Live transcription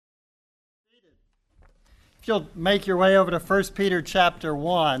If you'll make your way over to 1 Peter chapter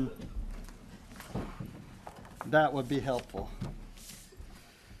 1, that would be helpful.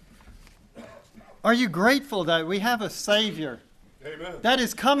 Are you grateful that we have a Savior Amen. that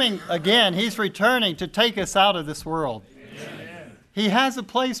is coming again? He's returning to take us out of this world. Amen. He has a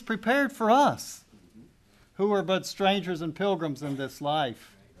place prepared for us who are but strangers and pilgrims in this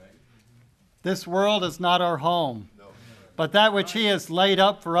life. This world is not our home. But that which He has laid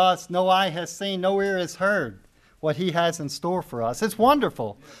up for us, no eye has seen, no ear has heard what He has in store for us. It's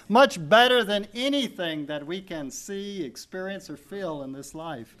wonderful. Much better than anything that we can see, experience, or feel in this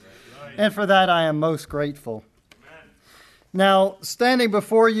life. And for that I am most grateful. Now, standing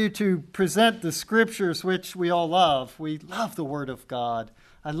before you to present the Scriptures which we all love, we love the Word of God.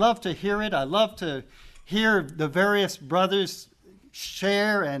 I love to hear it. I love to hear the various brothers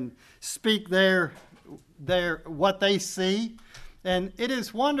share and speak their what they see. And it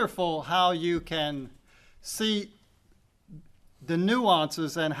is wonderful how you can see the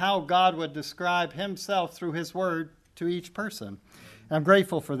nuances and how God would describe Himself through His Word to each person. And I'm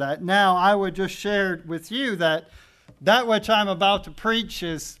grateful for that. Now, I would just share with you that which I'm about to preach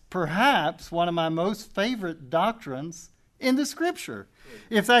is perhaps one of my most favorite doctrines in the Scripture,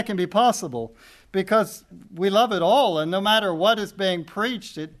 if that can be possible, because we love it all, and no matter what is being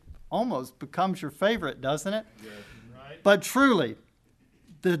preached, it almost becomes your favorite, doesn't it? Yes. Right. But truly,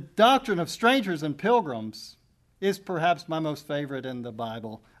 the doctrine of strangers and pilgrims is perhaps my most favorite in the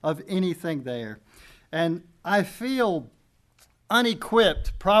Bible of anything there. And I feel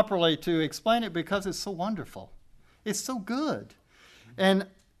unequipped properly to explain it because it's so wonderful. It's so good. And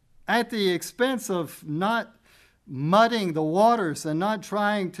at the expense of not mudding the waters and not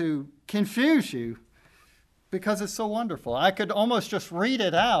trying to confuse you, because it's so wonderful. I could almost just read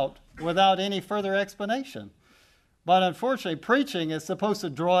it out without any further explanation. But unfortunately, preaching is supposed to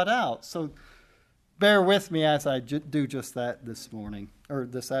draw it out. So bear with me as I do just that this morning, or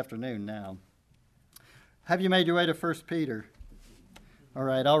this afternoon now. Have you made your way to 1 Peter? All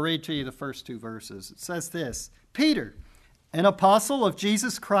right, I'll read to you the first two verses. It says this: Peter, an apostle of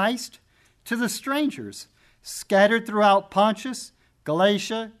Jesus Christ, to the strangers scattered throughout Pontus,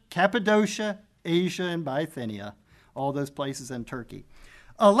 Galatia, Cappadocia, Asia, and Bithynia, all those places in Turkey,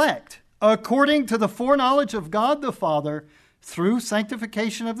 elect according to the foreknowledge of God the Father, through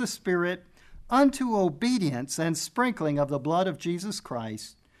sanctification of the Spirit, unto obedience and sprinkling of the blood of Jesus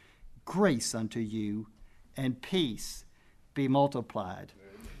Christ, grace unto you and peace be multiplied.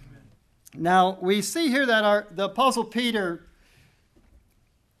 Amen. Now, we see here that the Apostle Peter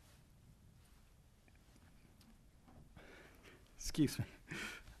excuse me.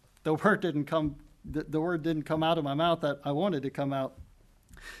 The word didn't come out of my mouth that I wanted to come out.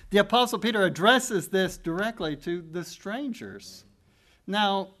 The Apostle Peter addresses this directly to the strangers.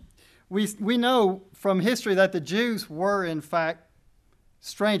 Now, we know from history that the Jews were, in fact,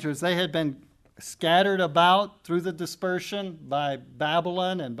 strangers. They had been scattered about through the dispersion by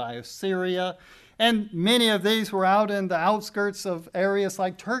Babylon and by Assyria, and many of these were out in the outskirts of areas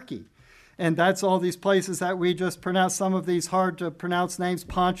like Turkey. And that's all these places that we just pronounced, some of these hard to pronounce names,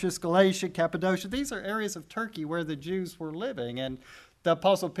 Pontus, Galatia, Cappadocia. These are areas of Turkey where the Jews were living. And the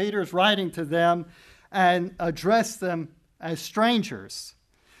Apostle Peter is writing to them and addressed them as strangers,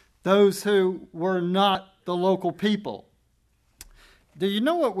 those who were not the local people. Do you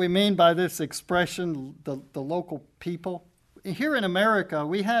know what we mean by this expression, the local people? Here in America,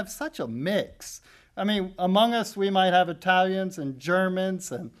 we have such a mix. I mean, among us, we might have Italians and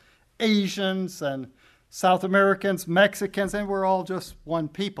Germans and Asians and South Americans, Mexicans, and we're all just one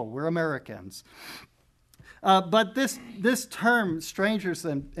people. We're Americans. But this term, strangers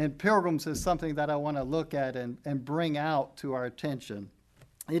and pilgrims, is something that I want to look at and bring out to our attention.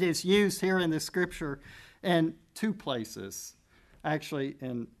 It is used here in the Scripture in two places. Actually,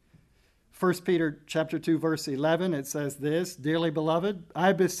 in 1 Peter chapter 2, verse 11, it says this: Dearly beloved,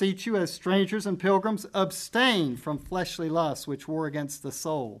 I beseech you as strangers and pilgrims, abstain from fleshly lusts which war against the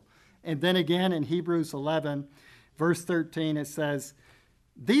soul. And then again in Hebrews 11, verse 13, it says,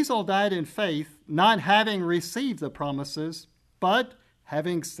 These all died in faith, not having received the promises, but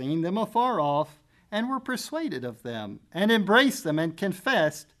having seen them afar off, and were persuaded of them, and embraced them, and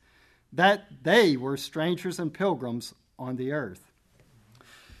confessed that they were strangers and pilgrims on the earth.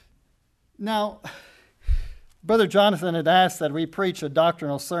 Now, Brother Jonathan had asked that we preach a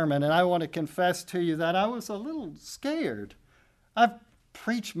doctrinal sermon, and I want to confess to you that I was a little scared. I've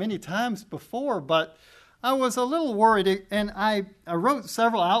preached many times before, but I was a little worried, and I wrote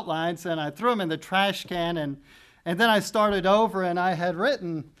several outlines, and I threw them in the trash can, and then I started over, and I had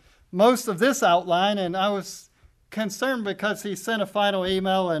written most of this outline, and I was concerned because he sent a final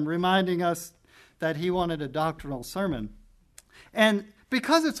email and reminding us that he wanted a doctrinal sermon. And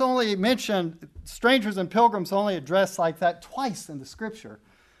because it's only mentioned, strangers and pilgrims only addressed like that twice in the Scripture,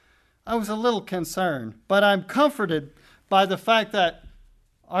 I was a little concerned. But I'm comforted by the fact that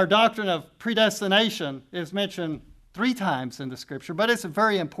our doctrine of predestination is mentioned 3 times in the Scripture. But it's a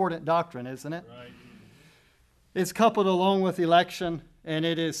very important doctrine, isn't it? Right. It's coupled along with election, and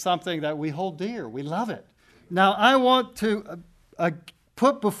it is something that we hold dear. We love it. Now, I want to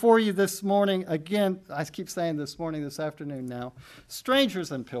put before you this morning, again, I keep saying this morning, this afternoon now,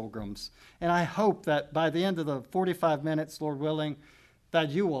 strangers and pilgrims. And I hope that by the end of the 45 minutes, Lord willing, that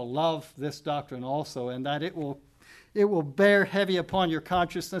you will love this doctrine also, and that it will bear heavy upon your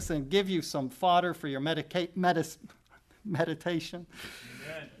consciousness and give you some fodder for your meditation. Amen.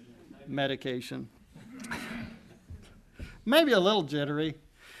 Medication. Maybe a little jittery,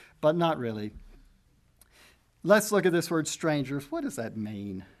 but not really. Let's look at this word strangers. What does that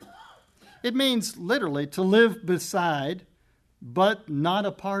mean? It means literally to live beside, but not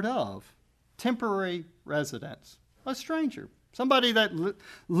a part of. Temporary residence. A stranger. Somebody that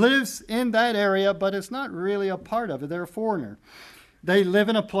lives in that area, but is not really a part of it. They're a foreigner. They live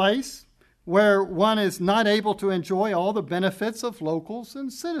in a place where one is not able to enjoy all the benefits of locals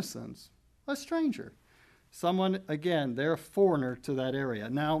and citizens. A stranger. Someone, again, they're a foreigner to that area.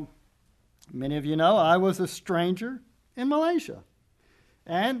 Now, many of you know I was a stranger in Malaysia.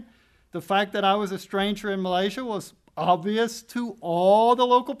 And the fact that I was a stranger in Malaysia was obvious to all the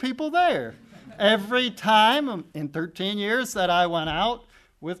local people there. Every time in 13 years that I went out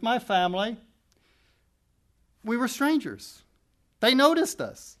with my family, we were strangers. They noticed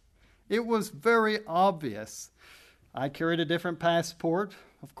us. It was very obvious. I carried a different passport.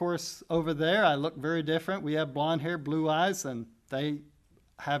 Of course, over there, I look very different. We have blonde hair, blue eyes, and they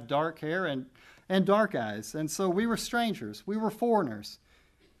have dark hair and dark eyes. And so we were strangers. We were foreigners.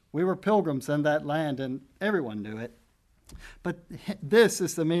 We were pilgrims in that land, and everyone knew it. But this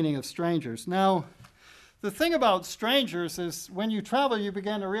is the meaning of strangers. Now, the thing about strangers is when you travel, you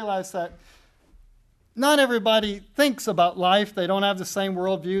begin to realize that not everybody thinks about life. They don't have the same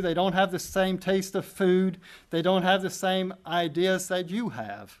worldview. They don't have the same taste of food. They don't have the same ideas that you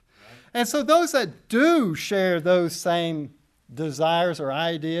have. Right. And so those that do share those same desires or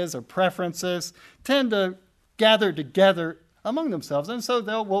ideas or preferences tend to gather together among themselves. And so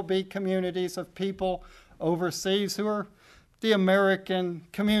there will be communities of people overseas who are the American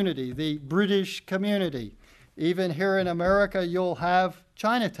community, the British community. Even here in America, you'll have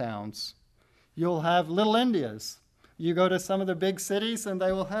Chinatowns. You'll have Little Indias. You go to some of the big cities and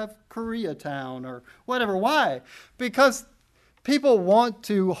they will have Koreatown or whatever. Why? Because people want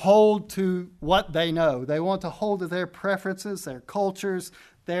to hold to what they know. They want to hold to their preferences, their cultures,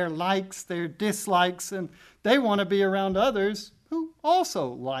 their likes, their dislikes, and they want to be around others who also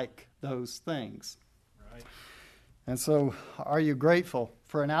like those things. Right. And so, are you grateful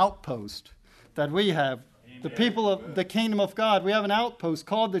for an outpost that we have? Amen. The people of the kingdom of God, we have an outpost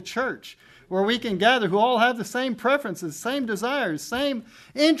called the church, where we can gather who all have the same preferences, same desires, same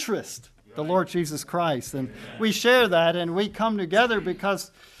interest, the Lord Jesus Christ. And we share that, and we come together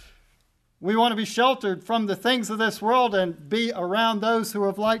because we want to be sheltered from the things of this world and be around those who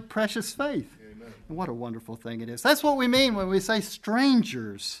have like precious faith. Amen. And what a wonderful thing it is. That's what we mean when we say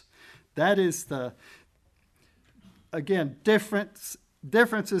strangers. That is again,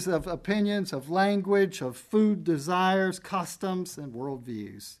 differences of opinions, of language, of food desires, customs, and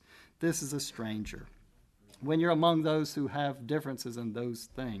worldviews. This is a stranger. When you're among those who have differences in those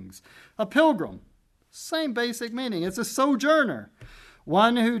things. A pilgrim, same basic meaning. It's a sojourner,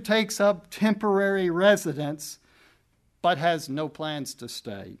 one who takes up temporary residence but has no plans to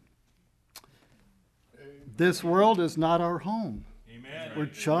stay. This world is not our home. Amen. We're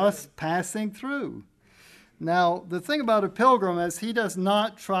just passing through. Now, the thing about a pilgrim is he does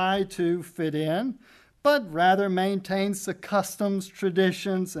not try to fit in, but rather maintains the customs,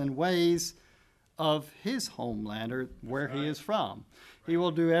 traditions, and ways of his homeland or where he is from. He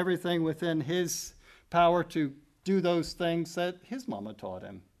will do everything within his power to do those things that his mama taught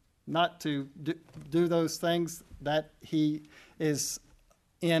him, not to do those things that he is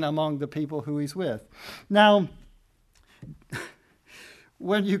in among the people who he's with. Now,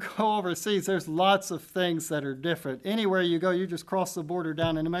 when you go overseas, there's lots of things that are different. Anywhere you go, you just cross the border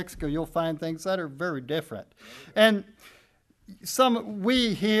down into Mexico, you'll find things that are very different. And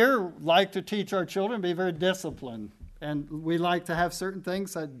we here like to teach our children, be very disciplined. And we like to have certain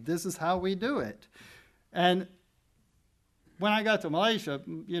things that this is how we do it. And when I got to Malaysia,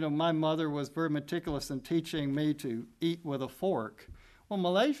 my mother was very meticulous in teaching me to eat with a fork. Well,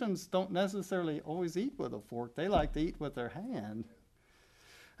 Malaysians don't necessarily always eat with a fork. They like to eat with their hand.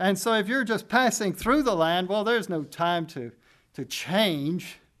 And so if you're just passing through the land, well, there's no time to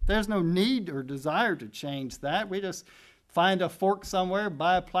change. There's no need or desire to change that. We just find a fork somewhere,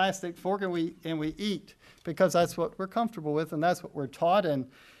 buy a plastic fork, and we eat, because that's what we're comfortable with and that's what we're taught. And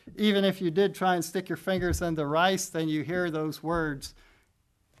even if you did try and stick your fingers in the rice, then you hear those words,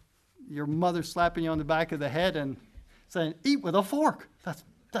 your mother slapping you on the back of the head and saying, eat with a fork.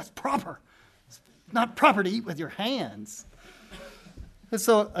 That's proper. It's not proper to eat with your hands. And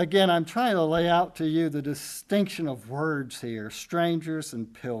so, again, I'm trying to lay out to you the distinction of words here, strangers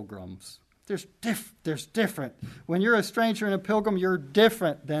and pilgrims. There's different. When you're a stranger and a pilgrim, you're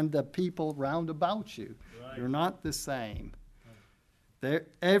different than the people round about you. Right. You're not the same.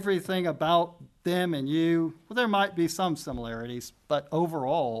 Everything about them and you, well, there might be some similarities, but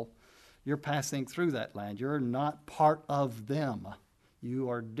overall, you're passing through that land. You're not part of them. You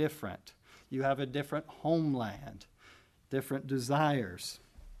are different. You have a different homeland, different desires.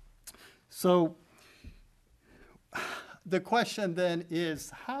 So the question then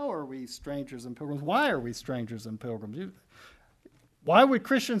is, how are we strangers and pilgrims? Why are we strangers and pilgrims? Why would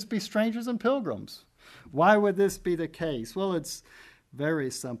Christians be strangers and pilgrims? Why would this be the case? Well, it's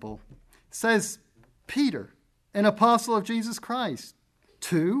very simple. It says, Peter, an apostle of Jesus Christ,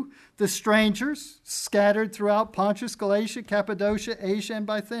 to the strangers scattered throughout Pontus, Galatia, Cappadocia, Asia, and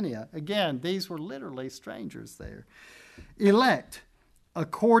Bithynia. Again, these were literally strangers there. Elect,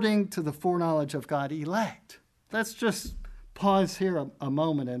 according to the foreknowledge of God. Elect. Let's just pause here a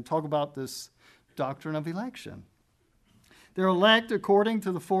moment and talk about this doctrine of election. They're elect according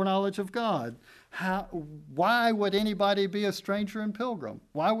to the foreknowledge of God. Why would anybody be a stranger and pilgrim?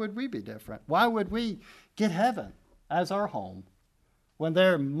 Why would we be different? Why would we get heaven as our home when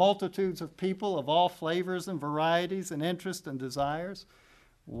there are multitudes of people of all flavors and varieties and interests and desires?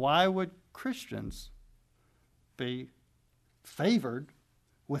 Why would Christians be favored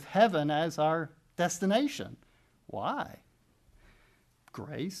with heaven as our destination? Why?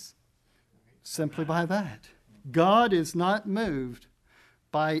 Grace. Simply by that. God is not moved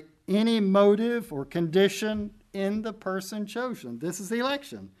by any motive or condition in the person chosen. This is the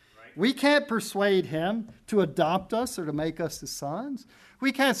election. Right. We can't persuade him to adopt us or to make us his sons.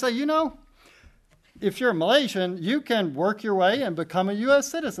 We can't say, if you're a Malaysian, you can work your way and become a U.S.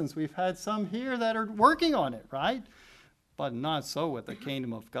 citizen. We've had some here that are working on it, right? But not so with the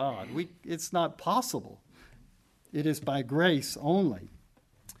kingdom of God. It's not possible. It is by grace only.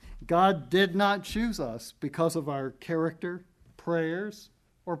 God did not choose us because of our character, prayers,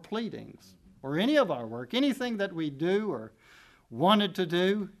 or pleadings, or any of our work. Anything that we do or wanted to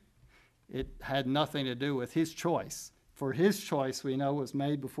do, it had nothing to do with his choice. For his choice, we know, was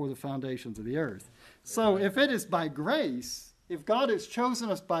made before the foundations of the earth. So if it is by grace, if God has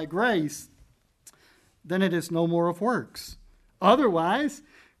chosen us by grace, then it is no more of works. Otherwise,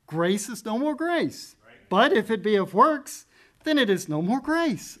 grace is no more grace. But if it be of works, then it is no more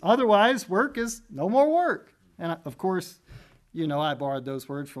grace. Otherwise, work is no more work. And of course, I borrowed those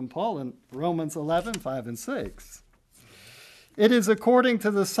words from Paul in Romans 11, 5 and 6. It is according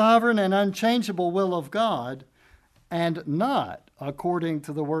to the sovereign and unchangeable will of God, and not according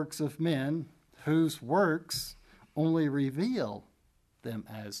to the works of men, whose works only reveal them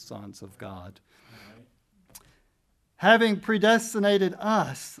as sons of God. Having predestinated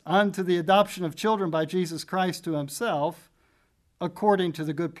us unto the adoption of children by Jesus Christ to himself, according to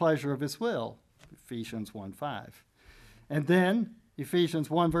the good pleasure of his will. Ephesians 1:5. And then, Ephesians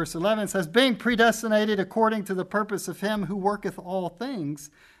 1 verse 11 says, being predestinated according to the purpose of him who worketh all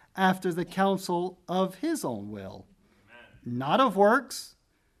things after the counsel of his own will. Amen. Not of works,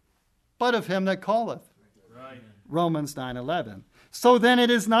 but of him that calleth. Right. Romans 9:11. So then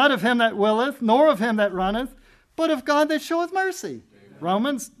it is not of him that willeth, nor of him that runneth, but of God that showeth mercy. Amen.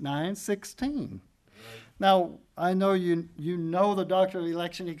 Romans 9:16. Now, I know you know the doctrine of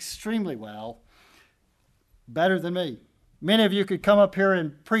election extremely well, better than me. Many of you could come up here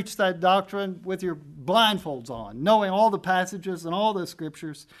and preach that doctrine with your blindfolds on, knowing all the passages and all the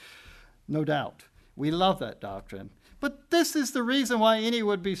scriptures, no doubt. We love that doctrine. But this is the reason why any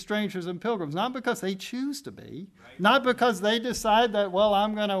would be strangers and pilgrims, not because they choose to be, right. Not because they decide that, well,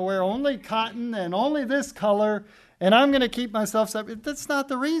 I'm going to wear only cotton and only this color, and I'm going to keep myself separate. That's not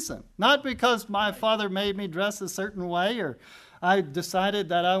the reason. Not because my father made me dress a certain way, or I decided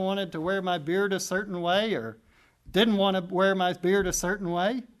that I wanted to wear my beard a certain way, or didn't want to wear my beard a certain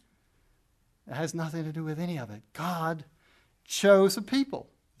way. It has nothing to do with any of it. God chose a people,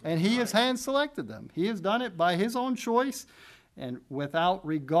 and he has hand-selected them. He has done it by his own choice and without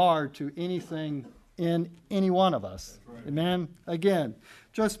regard to anything in any one of us. Right. Amen? Again,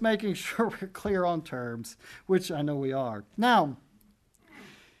 just making sure we're clear on terms, which I know we are. Now,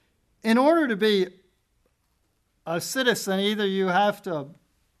 In order to be a citizen, either you have to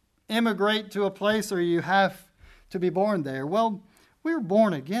immigrate to a place or you have to be born there. Well, we were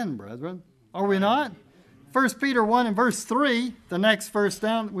born again, brethren. Are we not? 1 Peter 1 and verse 3, the next verse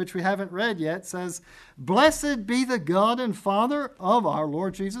down, which we haven't read yet, says, "Blessed be the God and Father of our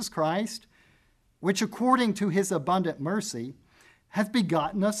Lord Jesus Christ, which according to his abundant mercy hath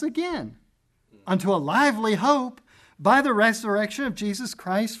begotten us again unto a lively hope by the resurrection of Jesus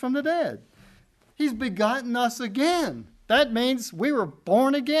Christ from the dead." He's begotten us again. That means we were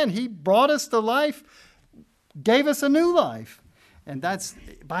born again. He brought us to life, gave us a new life. And that's,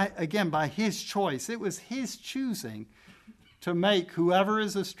 by his choice. It was his choosing to make whoever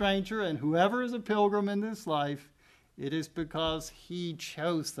is a stranger and whoever is a pilgrim in this life. It is because he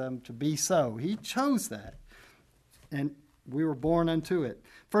chose them to be so. He chose that. And we were born unto it.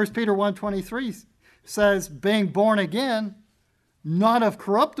 1 Peter 1:23 says, "Being born again, not of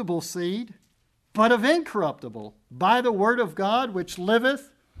corruptible seed, but of incorruptible, by the word of God, which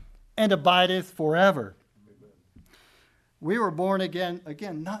liveth and abideth forever." We were born again,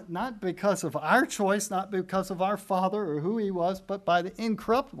 not because of our choice, not because of our father or who he was, but by the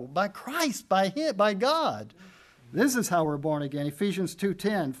incorruptible, by Christ, by him, by God. This is how we're born again. Ephesians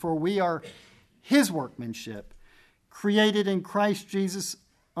 2:10, "For we are his workmanship, created in Christ Jesus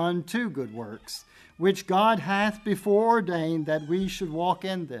unto good works, which God hath before ordained that we should walk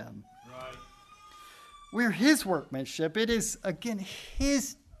in them." Right. We're his workmanship. It is, again,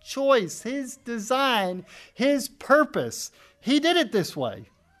 his choice, his design, his purpose. He did it this way.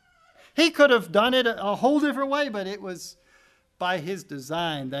 He could have done it a whole different way, but it was by his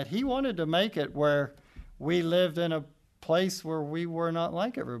design that he wanted to make it where we lived in a place where we were not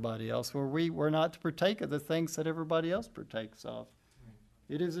like everybody else, where we were not to partake of the things that everybody else partakes of.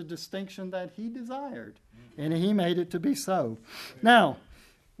 It is a distinction that he desired, and he made it to be so. Now,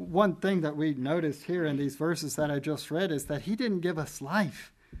 one thing that we noticed here in these verses that I just read is that he didn't give us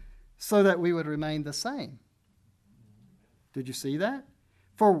life so that we would remain the same. Did you see that?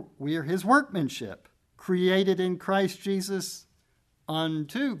 For we are his workmanship, created in Christ Jesus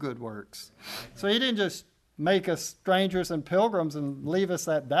unto good works. So he didn't just make us strangers and pilgrims and leave us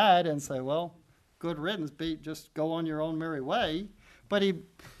at that and say, well, good riddance, just go on your own merry way. But he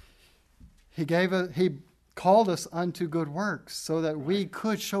called us unto good works so that we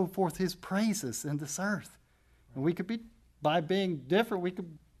could show forth his praises in this earth. And we could be, by being different, we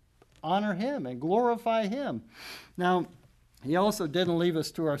could honor him and glorify him. Now, he also didn't leave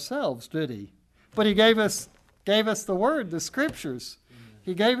us to ourselves, did he? But he gave us the word, the scriptures.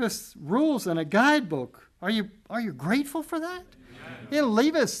 He gave us rules and a guidebook. Are you grateful for that? He didn't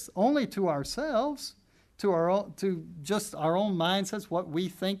leave us only to ourselves, to just our own mindsets, what we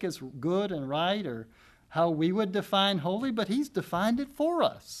think is good and right, or how we would define holy, but he's defined it for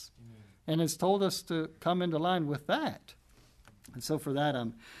us and has told us to come into line with that. And so for that,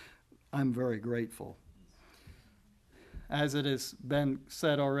 I'm very grateful. As it has been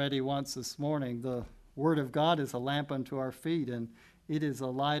said already once this morning, the Word of God is a lamp unto our feet, and it is a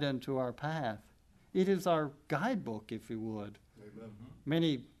light unto our path. It is our guidebook, if you would. Amen.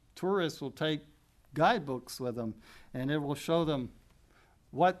 Many tourists will take guidebooks with them, and it will show them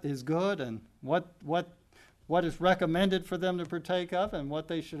what is good and what is recommended for them to partake of and what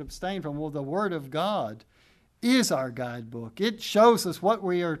they should abstain from. Well, the Word of God is our guidebook. It shows us what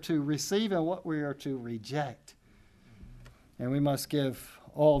we are to receive and what we are to reject. And we must give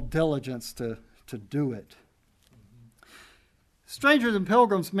all diligence to do it. Strangers and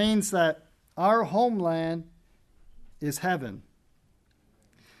pilgrims means that our homeland is heaven.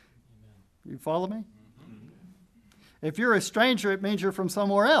 You follow me? If you're a stranger, it means you're from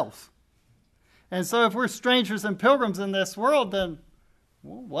somewhere else. And so if we're strangers and pilgrims in this world, then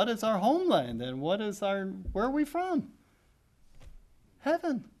what is our homeland? And where are we from?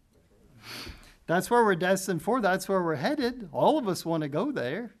 Heaven. That's where we're destined for. That's where we're headed. All of us want to go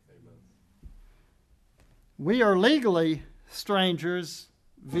there. Amen. We are legally strangers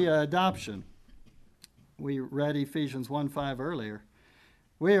via adoption. We read Ephesians 1:5 earlier.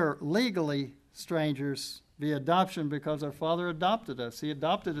 We are legally strangers via adoption because our Father adopted us. He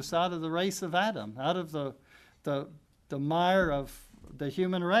adopted us out of the race of Adam, out of the mire of the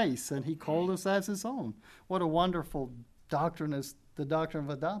human race, and he called us as his own. What a wonderful doctrine is the doctrine of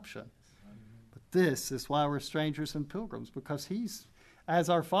adoption. But this is why we're strangers and pilgrims, because he's, as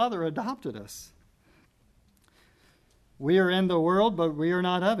our Father, adopted us. We are in the world, but we are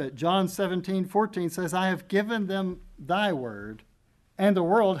not of it. John 17:14 says, I have given them thy word, and the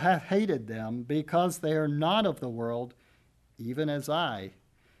world hath hated them, because they are not of the world, even as I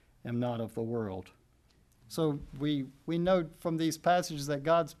am not of the world. So we know from these passages that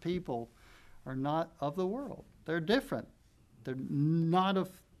God's people are not of the world. They're different. They're not of...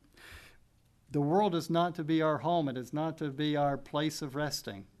 The world is not to be our home. It is not to be our place of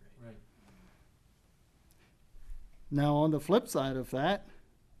resting. Right. Now, on the flip side of that,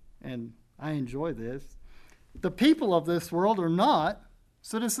 and I enjoy this, the people of this world are not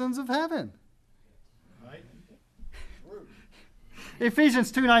citizens of heaven. Right.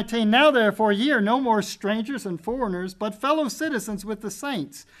 Ephesians 2:19, now therefore ye are no more strangers and foreigners, but fellow citizens with the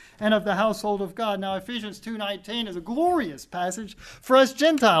saints and of the household of God. Now Ephesians 2:19 is a glorious passage for us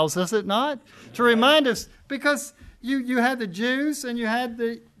Gentiles, is it not? To remind us, because you had the Jews and you had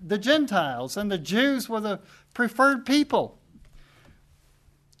the Gentiles, and the Jews were the preferred people.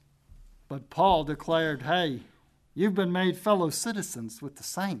 But Paul declared, hey, you've been made fellow citizens with the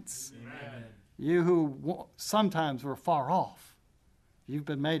saints. Amen. You who sometimes were far off. You've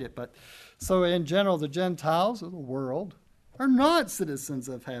been made it. But so in general, the Gentiles of the world are not citizens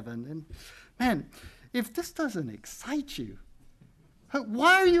of heaven. And man, if this doesn't excite you,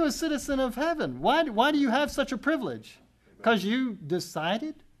 why are you a citizen of heaven? Why do you have such a privilege? Because you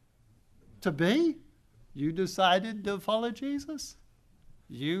decided to be? You decided to follow Jesus?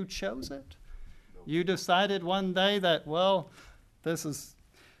 You chose it? You decided one day that, well,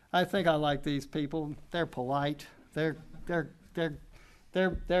 I think I like these people. They're polite. They're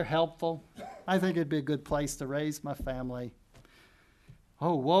helpful. I think it'd be a good place to raise my family.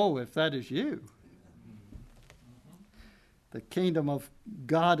 Oh, whoa, if that is you. The kingdom of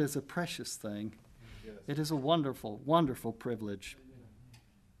God is a precious thing. Yes. It is a wonderful, wonderful privilege.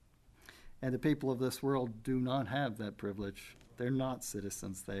 And the people of this world do not have that privilege. They're not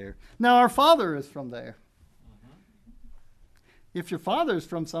citizens there. Now, our Father is from there. If your father is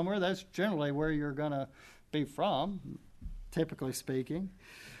from somewhere, that's generally where you're going to be from, typically speaking.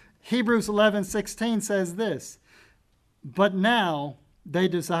 Hebrews 11:16 says this, but now they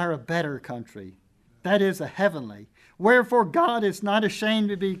desire a better country, that is a heavenly. Wherefore God is not ashamed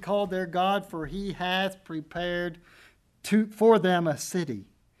to be called their God, for he hath prepared for them a city.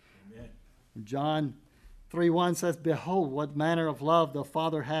 Amen. John 3:1 says, behold, what manner of love the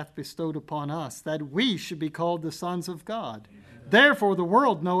Father hath bestowed upon us, that we should be called the sons of God. Amen. Therefore the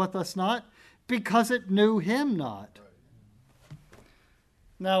world knoweth us not, because it knew him not.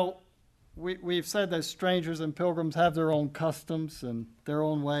 Now, we've said that strangers and pilgrims have their own customs and their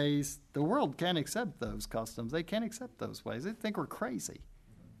own ways. The world can't accept those customs. They can't accept those ways. They think we're crazy.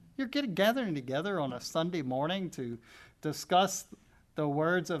 You're gathering together on a Sunday morning to discuss the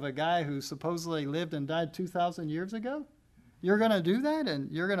words of a guy who supposedly lived and died 2,000 years ago? You're going to do that and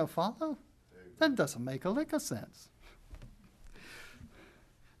you're going to follow? That doesn't make a lick of sense.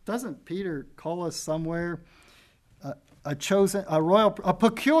 Doesn't Peter call us somewhere a chosen, a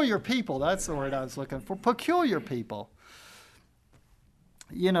peculiar people? That's the word I was looking for. Peculiar people.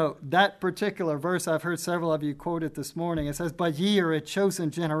 You know, that particular verse, I've heard several of you quote it this morning. It says, but ye are a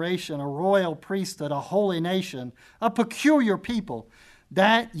chosen generation, a royal priesthood, a holy nation, a peculiar people,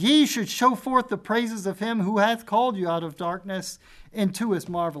 that ye should show forth the praises of him who hath called you out of darkness into his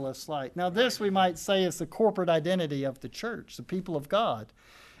marvelous light. Now this, we might say, is the corporate identity of the church, the people of God.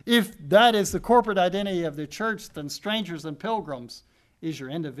 If that is the corporate identity of the church, then strangers and pilgrims is your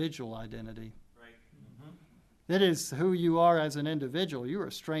individual identity. It is who you are as an individual. You are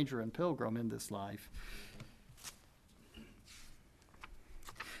a stranger and pilgrim in this life.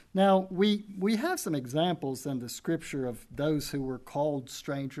 Now, we have some examples in the scripture of those who were called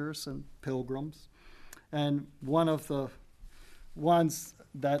strangers and pilgrims. And one of the ones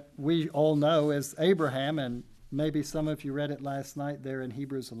that we all know is Abraham, and maybe some of you read it last night there in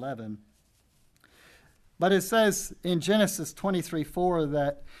Hebrews 11. But it says in Genesis 23:4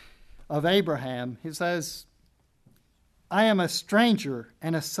 that of Abraham, he says, I am a stranger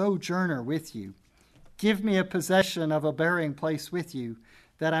and a sojourner with you. Give me a possession of a burying place with you,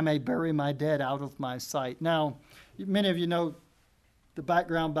 that I may bury my dead out of my sight. Now, many of you know the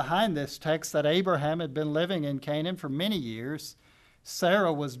background behind this text, that Abraham had been living in Canaan for many years.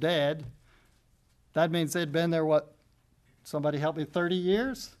 Sarah was dead. That means they'd been there, somebody help me, 30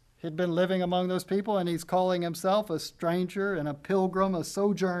 years? He'd been living among those people, and he's calling himself a stranger and a pilgrim, a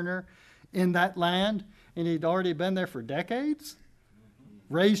sojourner in that land. And he'd already been there for decades,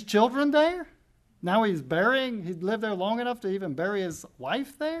 raised children there. Now he'd lived there long enough to even bury his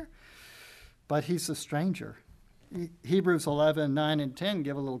wife there. But he's a stranger. Hebrews 11, 9, and 10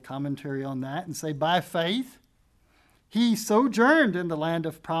 give a little commentary on that and say, by faith, he sojourned in the land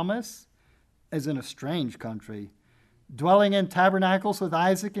of promise, as in a strange country, dwelling in tabernacles with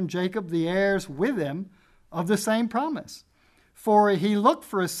Isaac and Jacob, the heirs with him of the same promise. For he looked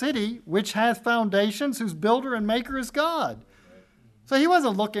for a city which hath foundations, whose builder and maker is God. So he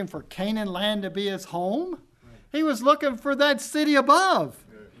wasn't looking for Canaan land to be his home. He was looking for that city above.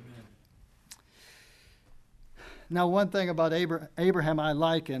 Now, one thing about Abraham I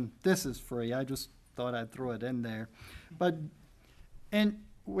like, and this is free. I just thought I'd throw it in there. And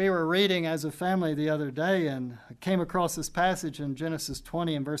we were reading as a family the other day and came across this passage in Genesis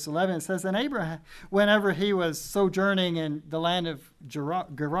 20 and verse 11. It says, and Abraham, whenever he was sojourning in the land of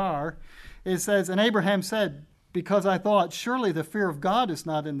Gerar, it says, and Abraham said, because I thought, surely the fear of God is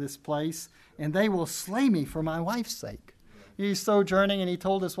not in this place, and they will slay me for my wife's sake. He's sojourning, and he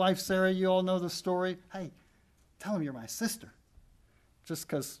told his wife, Sarah, you all know the story. Hey, tell him you're my sister. Just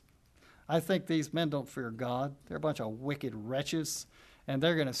because I think these men don't fear God. They're a bunch of wicked wretches, and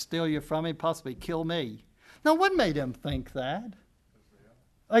they're going to steal you from me, possibly kill me. Now, what made him think that?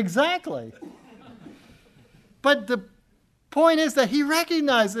 Exactly. But the point is that he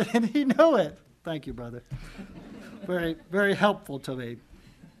recognized it, and he knew it. Thank you, brother. Very, very helpful to me.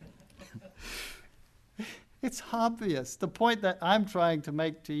 It's obvious. The point that I'm trying to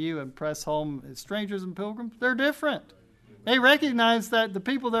make to you and press home is strangers and pilgrims, they're different. They recognize that the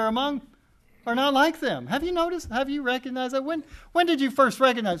people they're among are not like them. Have you noticed? Have you recognized that? When did you first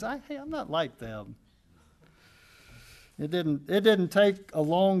recognize, hey, I'm not like them? It didn't take a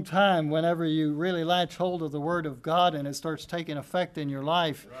long time whenever you really latch hold of the Word of God and it starts taking effect in your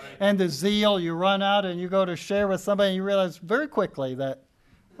life. Right. And the zeal, you run out and you go to share with somebody and you realize very quickly that,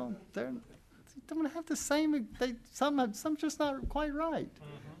 well, they don't have the same, some just not quite right.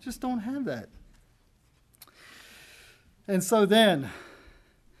 Just don't have that. And so then,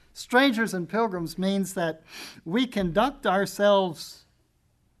 strangers and pilgrims means that we conduct ourselves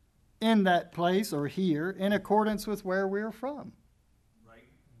in that place or here in accordance with where we're from. Right.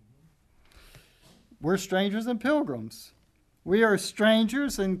 We're strangers and pilgrims. We are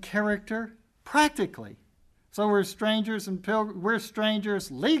strangers in character practically. So we're strangers and we're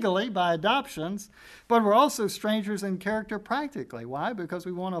strangers legally by adoptions, but we're also strangers in character practically. Why? Because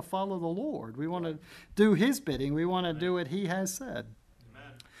we want to follow the Lord. We want to do His bidding. We want to do what He has said.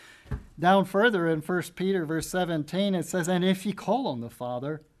 Amen. Down further in 1 Peter verse 17, it says, and if ye call on the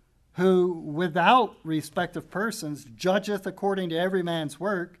Father, who without respect of persons judgeth according to every man's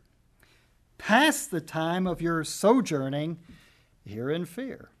work, pass the time of your sojourning here in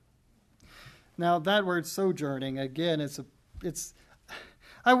fear. Now that word sojourning, again,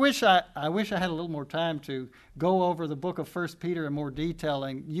 I wish I had a little more time to go over the book of 1 Peter in more detail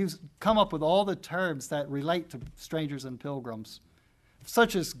and come up with all the terms that relate to strangers and pilgrims,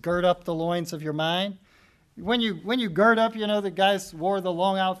 such as gird up the loins of your mind. When you gird up, the guys wore the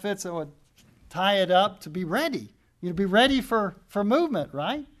long outfits and would tie it up to be ready. You'd be ready for movement,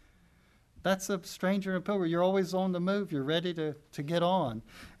 right? That's a stranger and pilgrim. You're always on the move. You're ready to get on.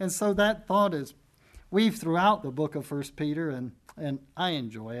 And so that thought is weaved throughout the book of 1 Peter, and I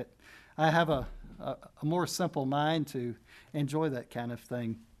enjoy it. I have a more simple mind to enjoy that kind of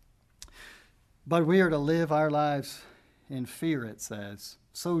thing. But we are to live our lives in fear, it says.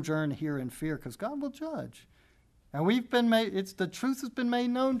 Sojourn here in fear, because God will judge. And the truth has been made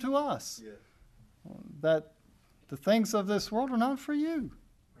known to us. Yeah. That the things of this world are not for you.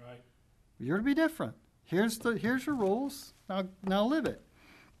 Right. You're to be different. Here's your rules. Now live it.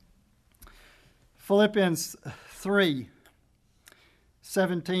 Philippians 3,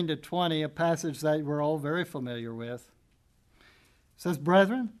 17 to 20, a passage that we're all very familiar with, says,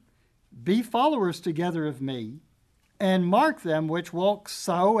 brethren, be followers together of me, and mark them which walk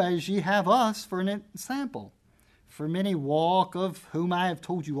so as ye have us for an ensample. For many walk, of whom I have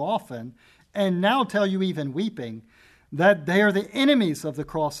told you often, and now tell you even weeping, that they are the enemies of the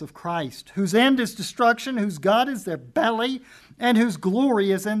cross of Christ, whose end is destruction, whose God is their belly, and whose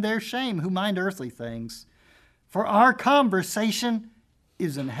glory is in their shame, who mind earthly things. For our conversation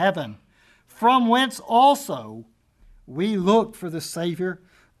is in heaven, from whence also we look for the Savior,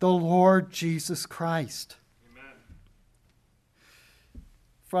 the Lord Jesus Christ.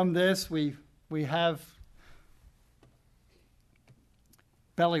 From this, we have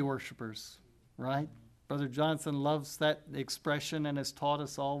belly worshipers, right? Brother Johnson loves that expression and has taught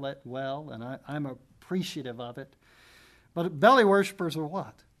us all that well, and I'm appreciative of it. But belly worshipers are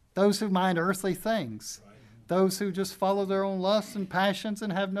what? Those who mind earthly things. Right. Those who just follow their own lusts and passions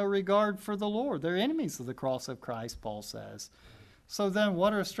and have no regard for the Lord. They're enemies of the cross of Christ, Paul says. So then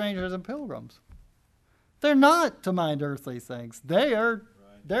what are strangers and pilgrims? They're not to mind earthly things. Their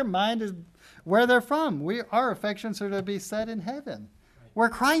mind is where they're from. Our affections are to be set in heaven, where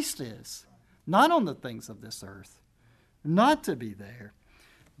Christ is, not on the things of this earth, not to be there.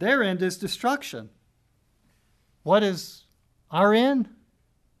 Their end is destruction. What is are in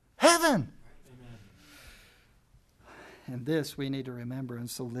heaven. Amen. And this we need to remember, and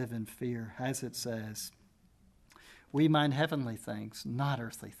so live in fear, as it says. We mind heavenly things, not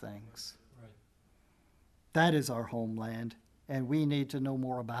earthly things. Right. That is our homeland, and we need to know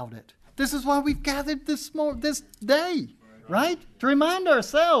more about it. This is why we've gathered this day, right? To remind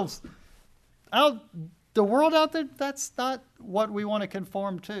ourselves, the world out there, that's not what we want to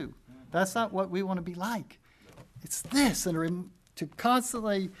conform to. That's not what we want to be like. It's this, and to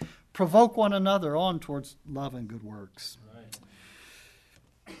constantly provoke one another on towards love and good works.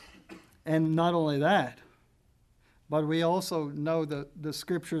 Right. And not only that, but we also know the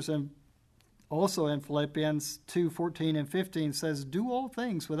scriptures, and also in Philippians 2:14 and 15 says, do all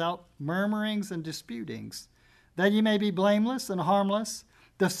things without murmurings and disputings, that ye may be blameless and harmless,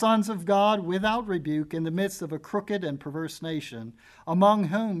 the sons of God without rebuke in the midst of a crooked and perverse nation, among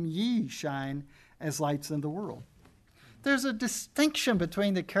whom ye shine as lights in the world. There's a distinction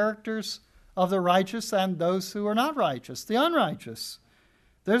between the characters of the righteous and those who are not righteous, the unrighteous.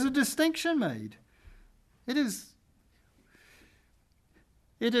 There's a distinction made. It is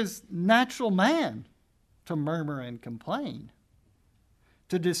natural man to murmur and complain,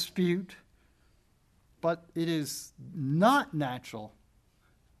 to dispute, but it is not natural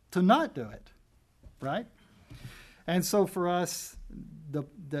to not do it, right? And so for us,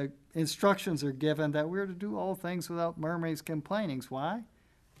 the instructions are given that we're to do all things without murmurings, complainings. Why?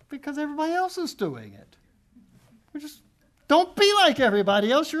 Because everybody else is doing it. We just don't be like everybody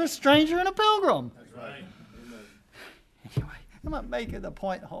else. You're a stranger and a pilgrim. That's right. Anyway, I'm not making the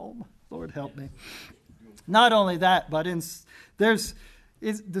point home. Lord help me. Not only that, but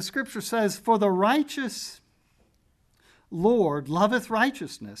the scripture says, for the righteous Lord loveth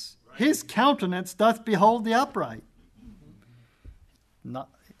righteousness. His countenance doth behold the upright. Not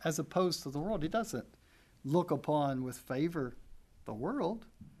as opposed to the world. He doesn't look upon with favor the world,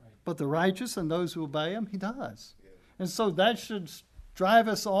 but the righteous and those who obey him, he does. And so that should drive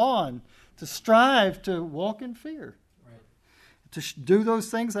us on to strive to walk in fear, to do those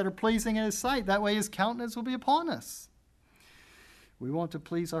things that are pleasing in his sight. That way his countenance will be upon us. We want to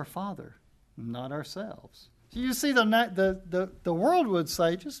please our Father, not ourselves. So you see, the world would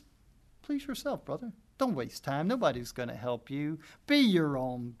say, just please yourself, brother. Don't waste time. Nobody's going to help you. Be your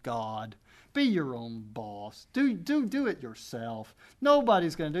own God. Be your own boss. Do it yourself.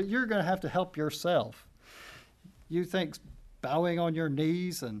 Nobody's going to do it. You're going to have to help yourself. You think bowing on your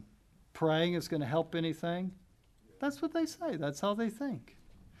knees and praying is going to help anything? That's what they say. That's how they think.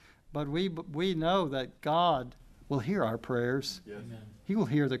 But we know that God will hear our prayers. Yes. He will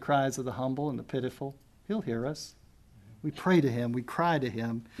hear the cries of the humble and the pitiful. He'll hear us. We pray to him. We cry to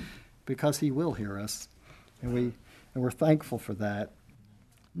him because he will hear us. And we're thankful for that.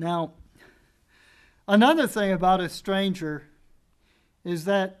 Now, another thing about a stranger is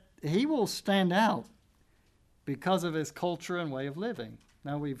that he will stand out because of his culture and way of living.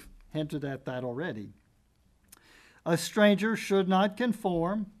 Now, we've hinted at that already. A stranger should not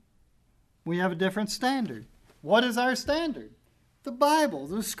conform. We have a different standard. What is our standard? The Bible,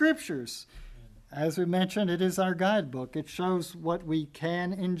 the Scriptures. As we mentioned, it is our guidebook. It shows what we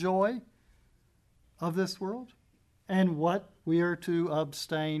can enjoy of this world and what we are to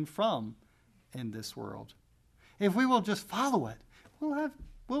abstain from in this world. If we will just follow it,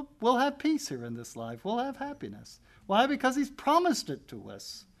 we'll have peace here in this life. We'll have happiness. Why? Because he's promised it to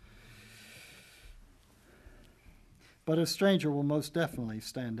us. But a stranger will most definitely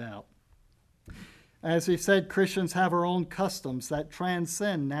stand out. As we said, Christians have our own customs that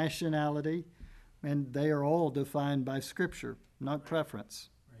transcend nationality, and they are all defined by Scripture, not preference.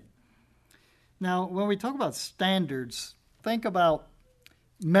 Right. Now, when we talk about standards, think about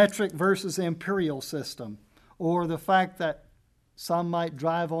metric versus imperial system, or the fact that some might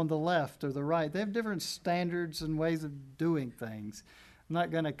drive on the left or the right. They have different standards and ways of doing things. I'm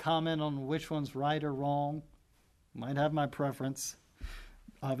not going to comment on which one's right or wrong. Might have my preference.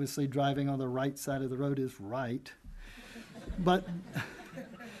 Obviously, driving on the right side of the road is right. But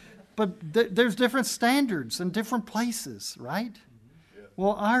there's different standards in different places, right? Yeah.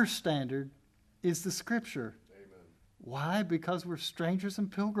 Well, our standard is the Scripture. Amen. Why? Because we're strangers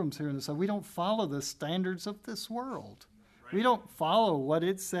and pilgrims here in this. So we don't follow the standards of this world. Right. We don't follow what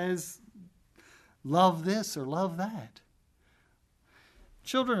it says, love this or love that.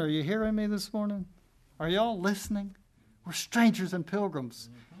 Children, are you hearing me this morning? Are y'all listening? We're strangers and pilgrims.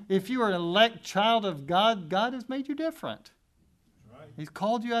 Mm-hmm. If you are an elect child of God, God has made you different. Right. He's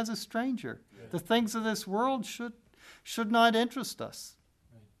called you as a stranger. Yeah. The things of this world should not interest us.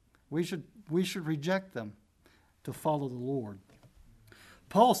 Right. We should reject them to follow the Lord.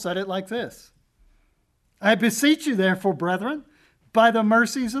 Paul said it like this: I beseech you, therefore, brethren, by the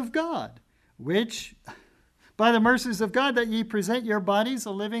mercies of God, by the mercies of God, that ye present your bodies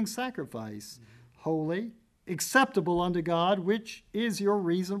a living sacrifice, holy, acceptable unto God, which is your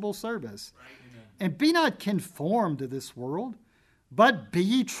reasonable service. Right. And be not conformed to this world, but be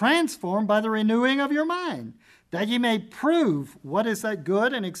ye transformed by the renewing of your mind, that ye may prove what is that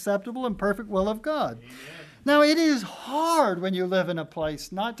good and acceptable and perfect will of God. Amen. Now, it is hard when you live in a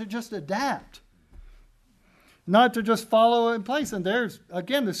place not to just adapt, not to just follow in place. And there's,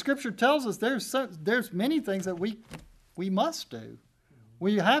 again, the Scripture tells us there's many things that we must do.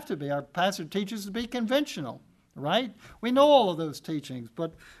 We have to be. Our pastor teaches us to be conventional, right? We know all of those teachings,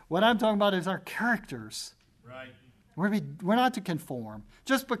 but what I'm talking about is our characters. Right. We're not to conform.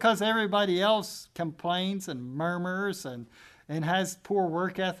 Just because everybody else complains and murmurs and has poor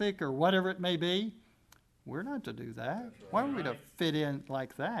work ethic or whatever it may be, we're not to do that. Right. Why are we to fit in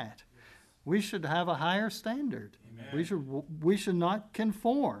like that? We should have a higher standard. Amen. We should not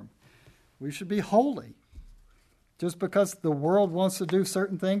conform. We should be holy. Just because the world wants to do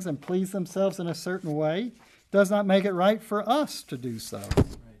certain things and please themselves in a certain way does not make it right for us to do so.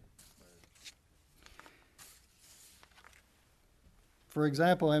 For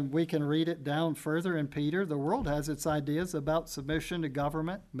example, and we can read it down further in Peter, the world has its ideas about submission to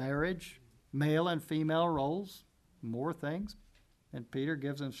government, marriage, male and female roles, more things. And Peter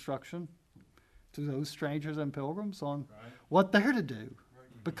gives instruction to those strangers and pilgrims on what they're to do,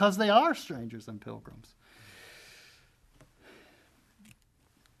 because they are strangers and pilgrims.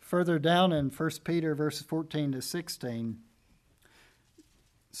 Further down in 1 Peter verses 14 to 16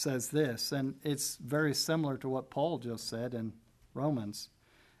 says this, and it's very similar to what Paul just said in Romans.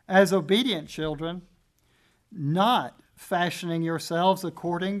 As obedient children, not fashioning yourselves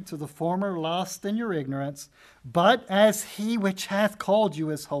according to the former lust in your ignorance, but as he which hath called you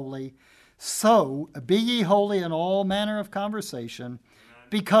is holy, so be ye holy in all manner of conversation,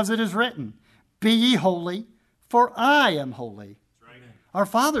 because it is written, be ye holy, for I am holy. Right. Our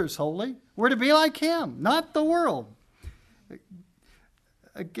Father's holy. We're to be like him, not the world.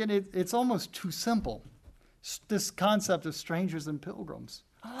 Again, it's almost too simple, this concept of strangers and pilgrims.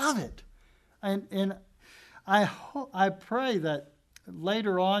 I love it. And I pray that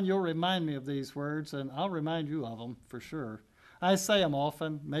later on you'll remind me of these words, and I'll remind you of them for sure. I say them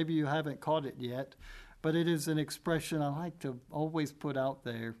often. Maybe you haven't caught it yet, but it is an expression I like to always put out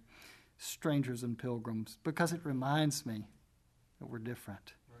there, strangers and pilgrims, because it reminds me that we're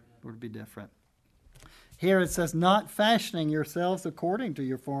different. We're to be different. Here it says, not fashioning yourselves according to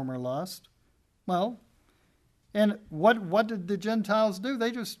your former lust. Well, and what did the Gentiles do?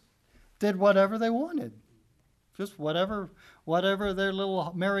 They just did whatever they wanted. Just whatever their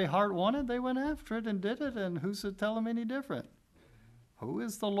little merry heart wanted, they went after it and did it, and who's to tell them any different? Who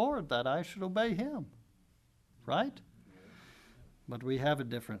is the Lord that I should obey him? Right? But we have a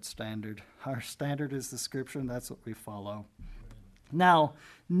different standard. Our standard is the Scripture, and that's what we follow. Now,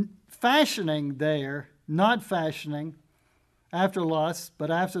 fashioning there, not fashioning after lust, but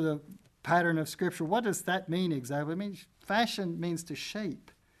after the pattern of Scripture, what does that mean exactly? It means fashion means to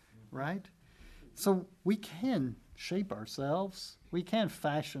shape, right? So we can shape ourselves. We can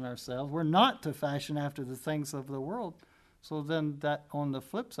fashion ourselves. We're not to fashion after the things of the world. So then that, on the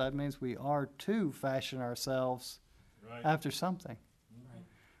flip side, means we are to fashion ourselves after something.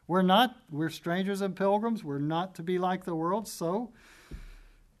 Right. We're strangers and pilgrims. We're not to be like the world. So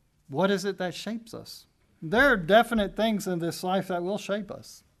what is it that shapes us? There are definite things in this life that will shape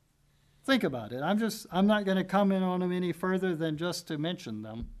us. Think about it. I'm not going to comment on them any further than just to mention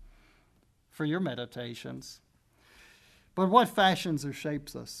them for your meditations. But what fashions or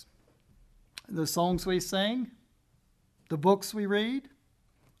shapes us? The songs we sing, the books we read,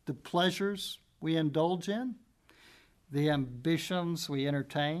 the pleasures we indulge in, the ambitions we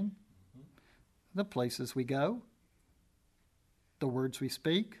entertain, the places we go, the words we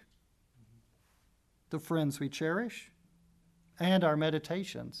speak, the friends we cherish, and our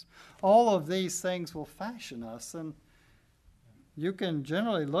meditations. All of these things will fashion us, and you can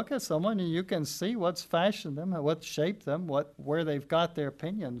generally look at someone and you can see what's fashioned them, what shaped them, where they've got their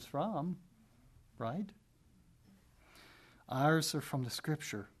opinions from, right? Ours are from the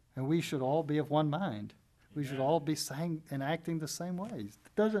Scripture, and we should all be of one mind. We should all be saying and acting the same way.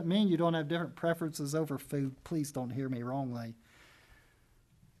 It doesn't mean you don't have different preferences over food. Please don't hear me wrongly.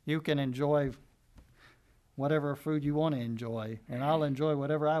 You can enjoy whatever food you want to enjoy, and I'll enjoy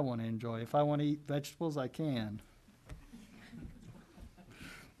whatever I want to enjoy. If I want to eat vegetables, I can.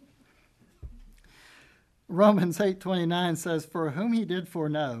 Romans 8:29 says, for whom he did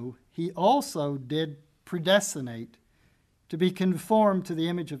foreknow, he also did predestinate to be conformed to the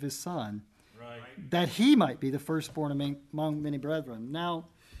image of his Son, that he might be the firstborn among many brethren. Now,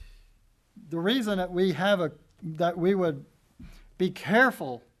 the reason that we would be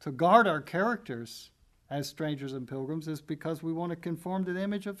careful to guard our characters as strangers and pilgrims is because we want to conform to the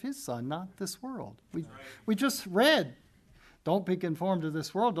image of his Son, not this world. We just read, don't be conformed to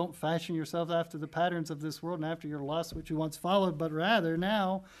this world. Don't fashion yourselves after the patterns of this world and after your lusts which you once followed, but rather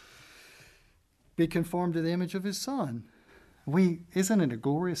now be conformed to the image of his Son. Isn't it a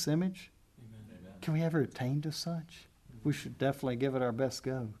glorious image? Amen. Can we ever attain to such? We should definitely give it our best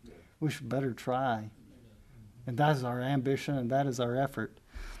go. We should better try. And that is our ambition and that is our effort.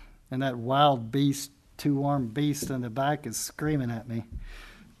 And that wild beast, two-armed beast in the back is screaming at me.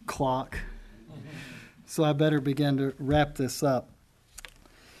 Clock. So I better begin to wrap this up.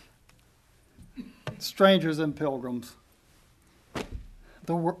 Strangers and pilgrims.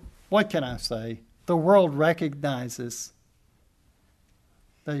 What can I say? The world recognizes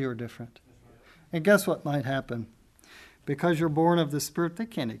that you're different. And guess what might happen? Because you're born of the Spirit, they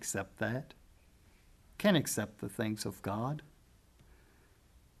can't accept that. Can't accept the things of God.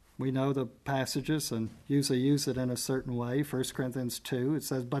 We know the passages and usually use it in a certain way. 1 Corinthians 2, it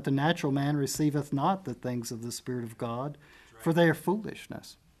says, but the natural man receiveth not the things of the Spirit of God, for they are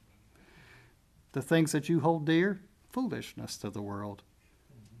foolishness. The things that you hold dear, foolishness to the world.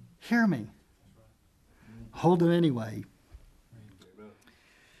 Hear me. Hold them anyway.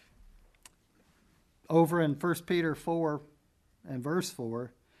 Over in 1 Peter 4 and verse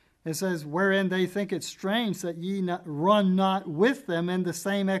 4, it says, wherein they think it strange that ye run not with them in the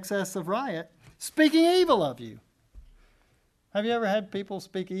same excess of riot, speaking evil of you. Have you ever had people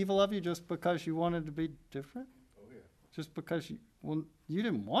speak evil of you just because you wanted to be different? Oh, yeah. Just because you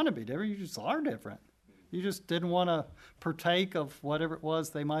didn't want to be different, you just are different. You just didn't want to partake of whatever it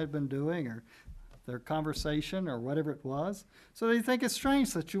was they might have been doing or their conversation or whatever it was. So they think it's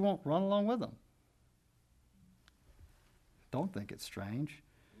strange that you won't run along with them. Don't think it's strange.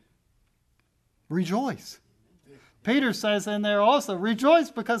 Rejoice. Peter says in there also, rejoice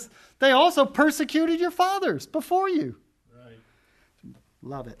because they also persecuted your fathers before you. Right.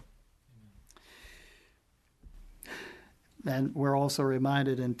 Love it. And we're also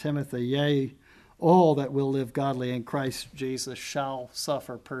reminded in Timothy, yea, all that will live godly in Christ Jesus shall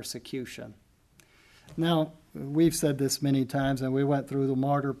suffer persecution. Now, we've said this many times, and we went through the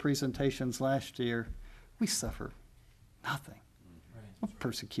martyr presentations last year. We suffer nothing. What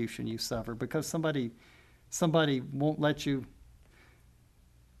persecution you suffer because somebody won't let you,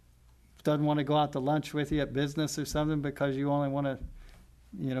 doesn't want to go out to lunch with you at business or something because you only want to,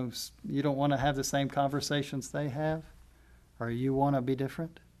 you don't want to have the same conversations they have, or you want to be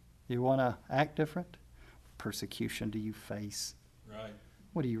different, you want to act different. What persecution do you face? Right.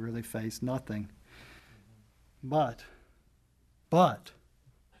 What do you really face? Nothing. But,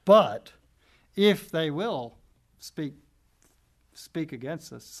 if they will speak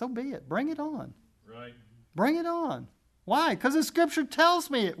against us, so be it. Bring it on. Right. Bring it on. Why? Because the Scripture tells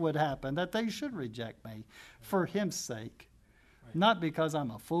me it would happen, that they should reject me for His sake. Right. Not because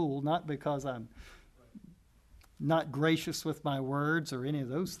I'm a fool, not because I'm not gracious with my words or any of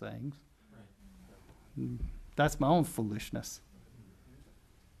those things. Right. That's my own foolishness.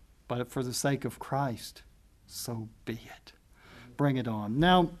 But for the sake of Christ, so be it. Bring it on.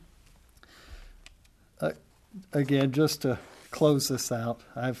 Now, again, just to close this out,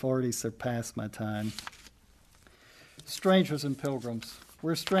 I've already surpassed my time. Strangers and pilgrims.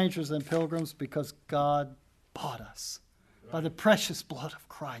 We're strangers and pilgrims because God bought us by the precious blood of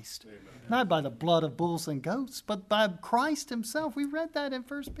Christ. Amen. Not by the blood of bulls and goats, but by Christ Himself. We read that in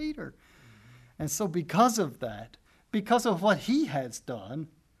 1 Peter. And so because of that, because of what He has done,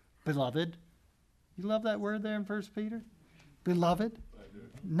 beloved, you love that word there in 1 Peter? Beloved,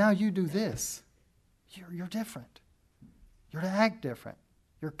 now you do this. You're different. You're to act different.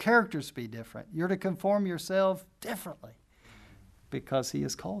 Your characters be different. You're to conform yourself differently because He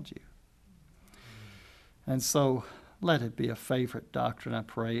has called you. And so let it be a favorite doctrine, I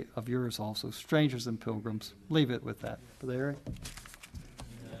pray, of yours also. Strangers and pilgrims. Leave it with that. Brother Eric?